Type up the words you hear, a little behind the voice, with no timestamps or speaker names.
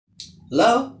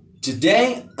Hello,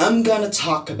 today I'm gonna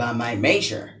talk about my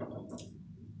major.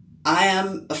 I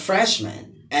am a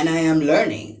freshman and I am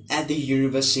learning at the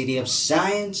University of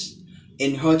Science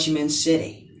in Ho Chi Minh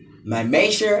City. My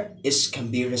major is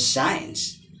computer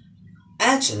science.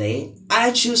 Actually,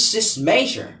 I choose this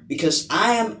major because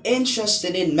I am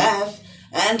interested in math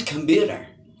and computer.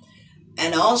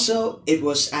 And also, it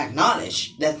was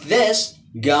acknowledged that this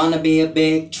gonna be a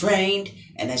big trend,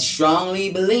 and I strongly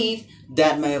believe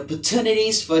that my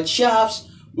opportunities for jobs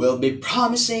will be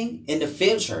promising in the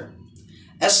future.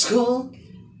 At school,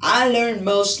 I learned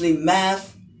mostly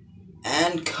math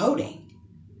and coding,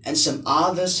 and some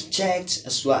other subjects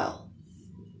as well.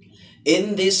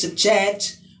 In this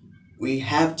subject, we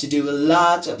have to do a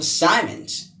lot of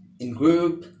assignments in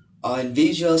group or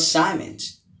individual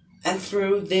assignments. And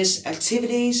through these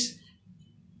activities,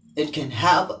 it can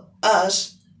help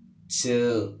us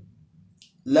to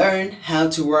learn how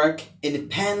to work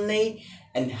independently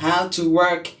and how to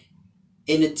work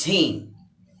in a team.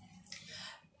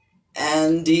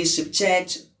 And these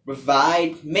subjects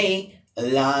provide me a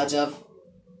lot of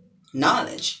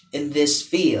knowledge in this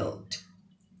field.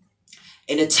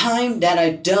 In the time that I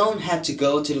don't have to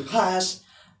go to the class,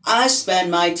 I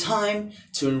spend my time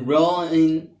to enroll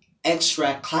in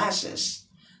extra classes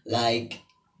like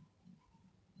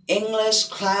English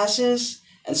classes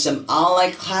and some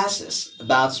online classes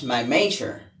about my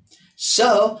major,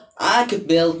 so I could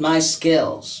build my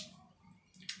skills.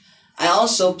 I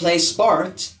also play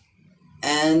sport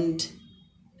and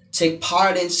take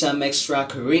part in some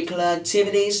extracurricular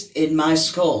activities in my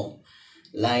school,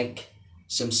 like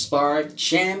some sport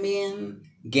champion,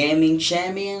 gaming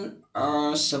champion,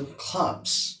 or some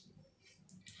clubs.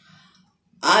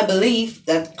 I believe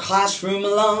that classroom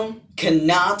alone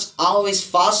cannot always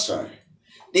foster.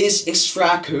 These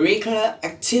extracurricular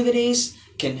activities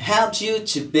can help you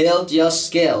to build your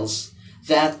skills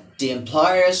that the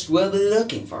employers will be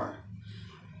looking for.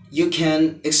 You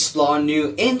can explore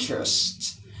new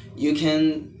interests. You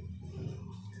can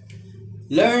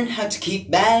learn how to keep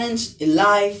balance in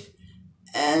life,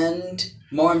 and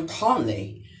more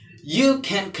importantly, you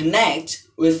can connect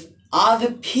with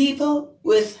other people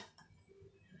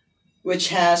which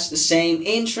has the same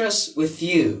interests with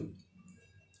you.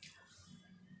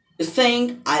 The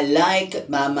thing I like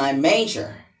about my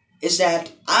major is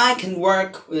that I can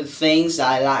work with things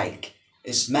I like,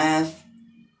 is math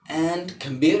and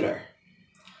computer.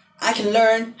 I can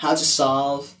learn how to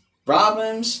solve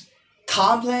problems,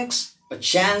 complex or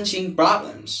challenging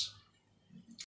problems.